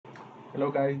Hello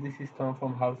guys, this is Tom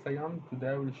from Halcyon.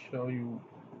 Today I will show you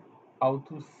how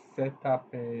to set up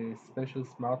a special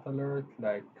smart alert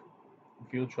like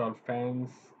virtual fans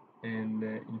and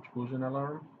intrusion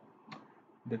alarm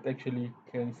that actually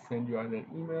can send you either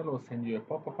email or send you a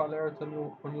pop-up alert on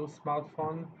your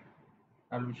smartphone.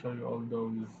 I will show you all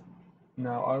those.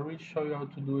 Now I will show you how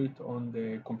to do it on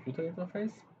the computer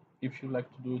interface. If you like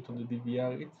to do it on the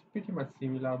DVR, it's pretty much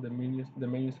similar. The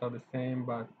menus are the same,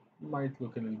 but might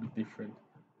look a little bit different,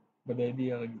 but the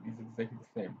idea is exactly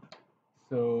the same.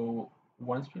 So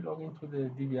once we log into the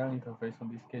DVR interface,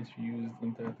 in this case we use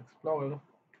Internet Explorer,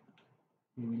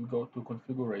 we will go to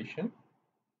configuration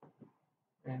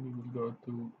and we will go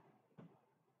to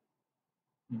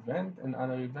event, and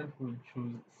under event we will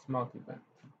choose smart event.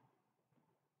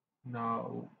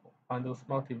 Now under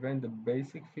smart event, the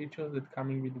basic features that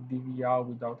coming with the DVR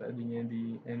without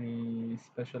adding any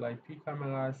special IP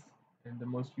cameras, and the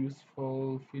most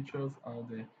useful features are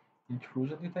the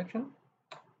intrusion detection.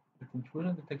 With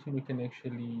intrusion detection, we can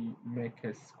actually make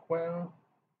a square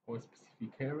or a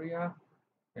specific area,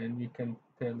 and we can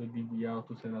tell the DVR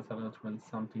to send us alert when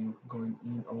something going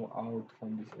in or out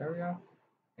from this area.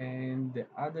 And the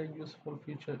other useful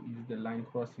feature is the line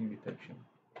crossing detection.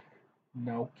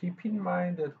 Now keep in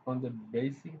mind that on the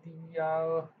basic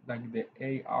DVR, like the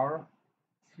AR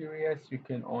series, you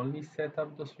can only set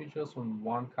up those features on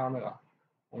one camera.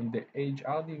 On the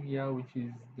HR DVR, which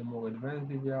is the more advanced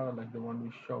DVR, like the one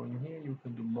we're showing here, you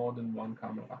can do more than one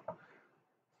camera.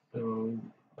 So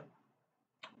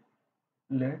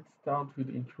let's start with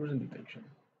intrusion detection.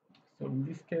 So in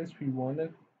this case, we want to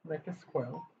make a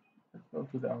square. Let's go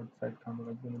to the outside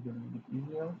camera, it's going to be a little bit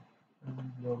easier.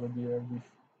 And we already have this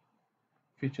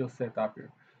feature set up here.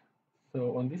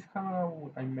 So on this camera,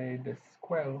 I made a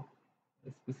square,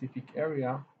 a specific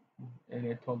area, and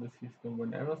I told the system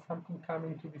whenever something comes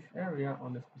into this area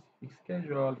on a specific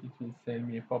schedule, it will send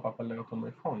me a pop-up alert on my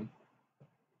phone.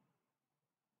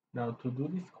 Now to do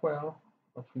this square,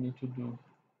 what we need to do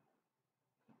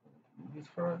this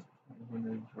first. I'm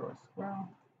going to draw a square.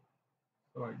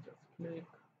 So I just click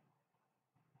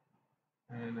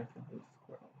and I can do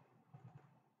square.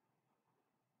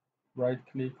 Right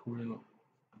click will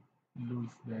lose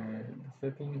the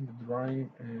setting, the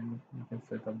drawing, and you can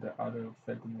set up the other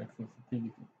setting like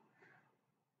sensitivity.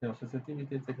 Now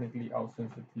sensitivity is technically how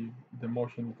sensitive the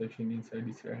motion detection inside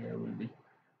this area will be.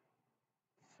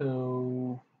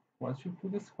 So once you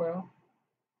put the square,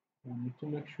 we need to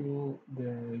make sure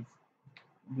the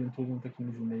intrusion detection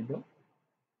is enabled.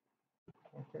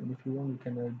 Okay, and if you want, you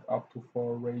can add up to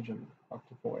 4 regions, up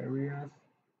to 4 areas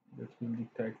that will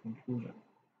detect intrusion.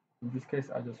 In this case,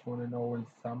 I just want to know when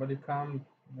somebody comes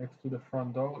next to the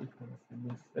front door, it's going to send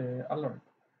this alert.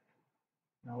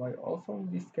 Now, I also,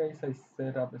 in this case, I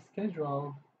set up a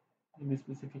schedule. In this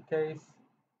specific case,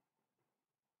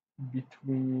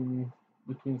 between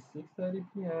 6:30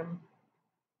 p.m.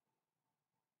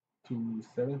 to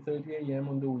 7:30 a.m.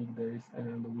 on the weekdays,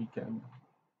 and on the weekend,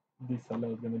 this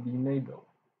alert is going to be enabled,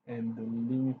 and the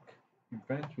link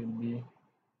event will be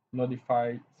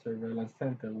notify surveillance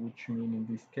center, which means in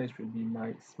this case will be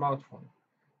my smartphone.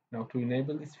 Now to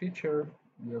enable this feature,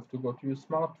 you have to go to your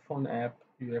smartphone app,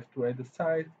 you have to add the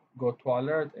site, go to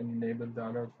alert and enable the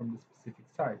alert from the specific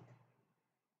site.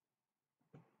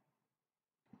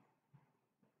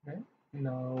 Okay,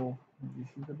 now this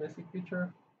is the basic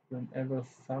feature. Whenever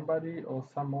somebody or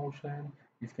some motion,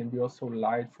 this can be also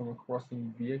light from a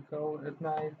crossing vehicle at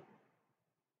night,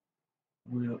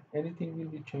 anything will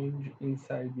be changed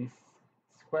inside this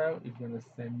square, it's gonna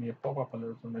send me a pop-up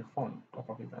alert on my phone,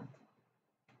 pop-up event.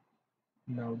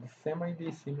 Now the same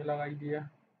idea, similar idea,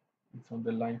 it's on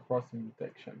the line crossing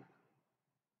detection.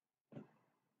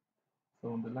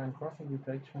 So on the line crossing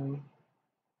detection,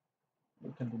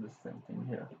 we can do the same thing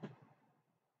here.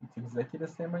 It's exactly the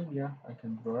same idea. I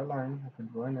can draw a line, I can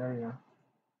draw an area,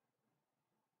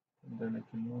 and then I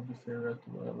can move this area to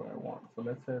wherever I want. So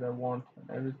let's say that I want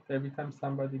every time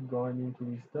somebody going into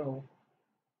this door,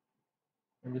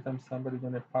 every time somebody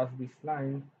gonna pass this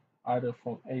line, either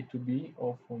from A to B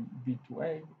or from B to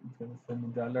A, it's gonna send me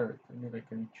the alert, and then I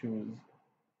can choose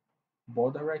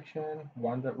both direction,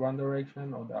 one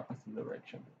direction, or the opposite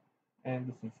direction, and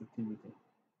the sensitivity.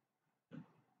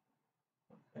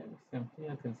 Okay, same thing.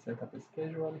 I can set up a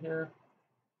schedule here,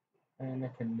 and I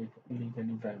can link an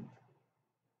event.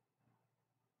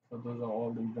 So those are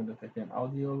all the events that I can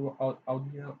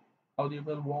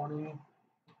audible warning.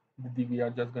 The DVR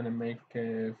just gonna make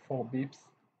 4 beeps,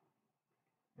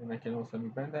 and I can also have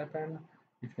event happen.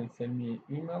 It can send me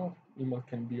email. Email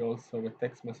can be also a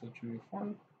text message to your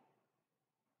phone.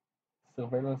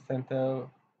 Surveillance center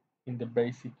in the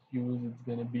basic use, it's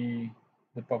gonna be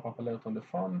the pop-up alert on the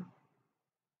phone,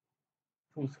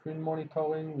 full screen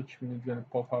monitoring, which means you're going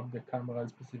to pop up the camera,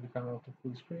 specific camera to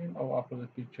full screen, or upload a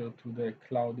picture to the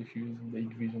cloud if you're using the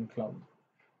Hikvision cloud.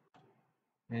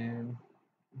 And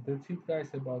that's it, guys,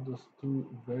 about those two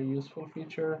very useful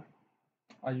features.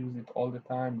 I use it all the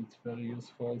time. It's very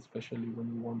useful, especially when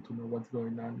you want to know what's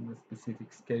going on in a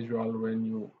specific schedule when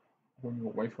you're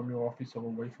away from your office or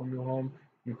away from your home.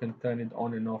 You can turn it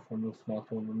on and off on your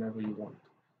smartphone whenever you want.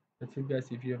 That's it, guys.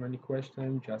 If you have any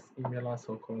questions, just email us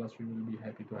or call us. We will be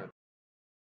happy to help.